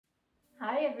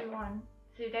Hi everyone,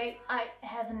 today I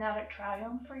have another try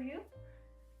on for you.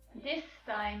 This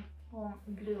time from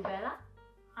Bluebella.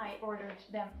 I ordered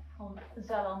them from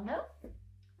Zalando.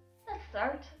 Let's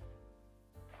start.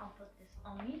 I'll put this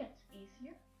on me, that's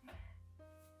easier.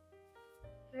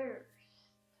 First,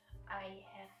 I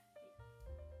have this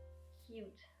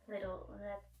cute little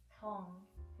red tongue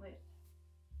with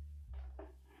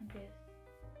this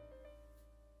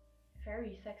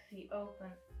very sexy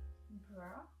open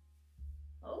bra.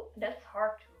 Oh, that's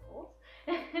hard to hold.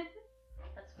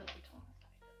 Let's put the tongue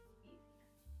aside, that's easier.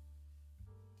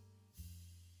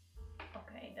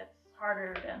 Okay, that's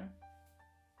harder than...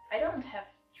 I don't have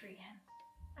 3 hands.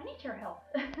 I need your help.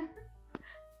 Okay,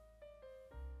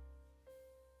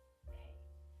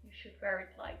 you should wear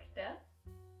it like that.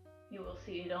 You will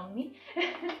see it on me.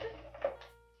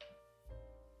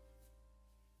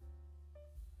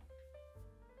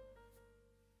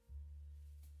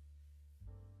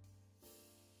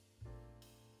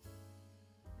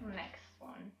 Next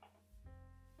one.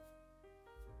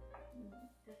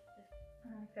 This is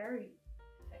very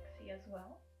sexy as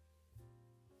well.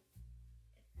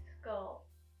 It's called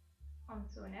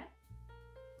Antoinette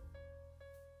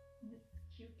with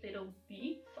cute little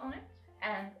beads on it,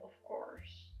 and of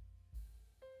course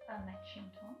a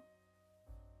matching tongue.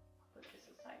 I'll put this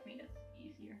aside me, that's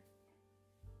easier.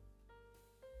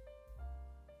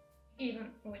 Even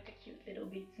with the cute little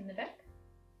beads in the back.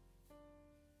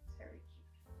 It's very cute.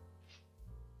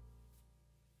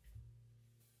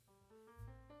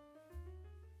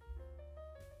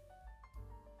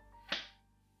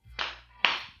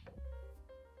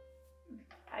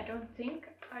 I don't think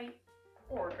I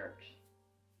ordered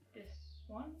this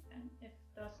one, and it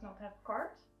does not have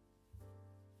cards.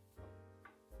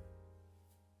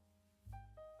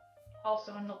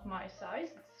 Also not my size,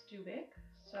 it's too big,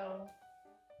 so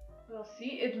we'll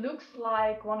see. It looks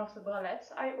like one of the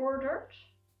bralettes I ordered,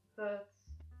 but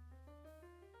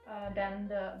then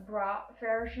the bra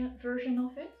version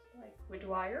of it, like with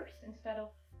wires instead of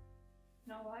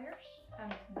no wires,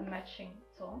 and the matching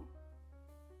tongue.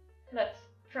 Let's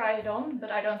try it on,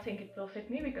 but I don't think it will fit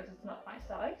me because it's not my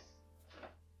size.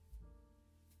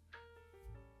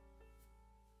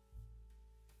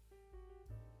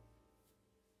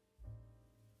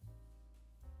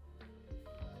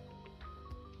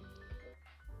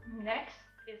 Next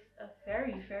is a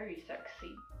very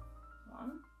sexy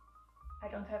one. I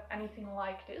don't have anything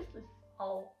like this. It's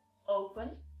all open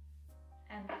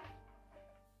and a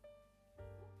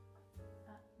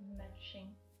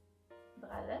matching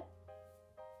bralette.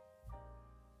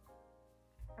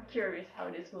 I'm curious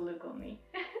how this will look on me.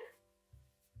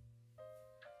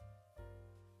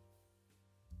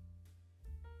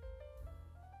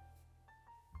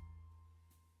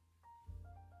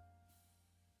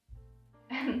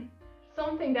 And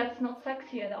something that's not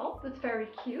sexy at all, but very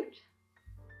cute.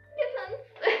 Kittens!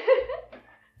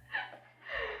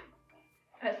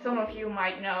 As some of you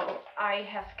might know, I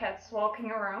have cats walking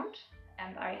around,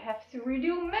 and I have to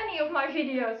redo many of my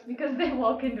videos because they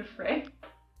walk in the frame.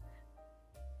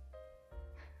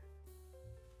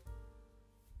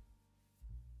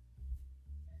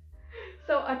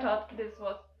 So I thought this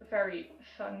was very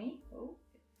funny. Oh,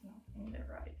 it's not in the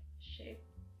right shape.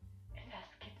 It has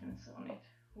kittens on it.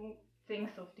 Who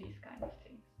thinks of these kind of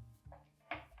things?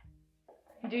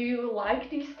 Do you like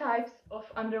these types of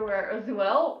underwear as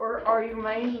well, or are you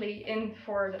mainly in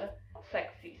for the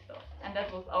sexy stuff? And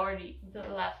that was already the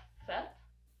last set.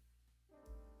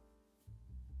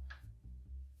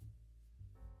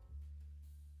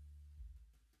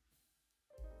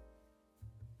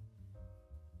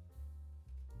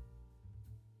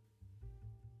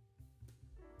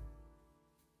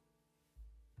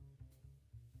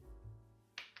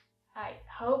 I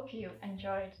hope you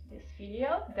enjoyed this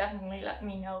video. Definitely let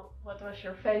me know what was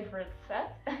your favorite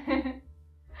set.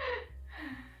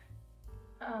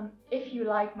 If you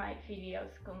like my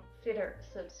videos, consider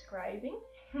subscribing.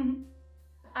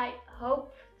 I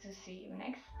hope to see you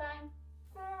next time.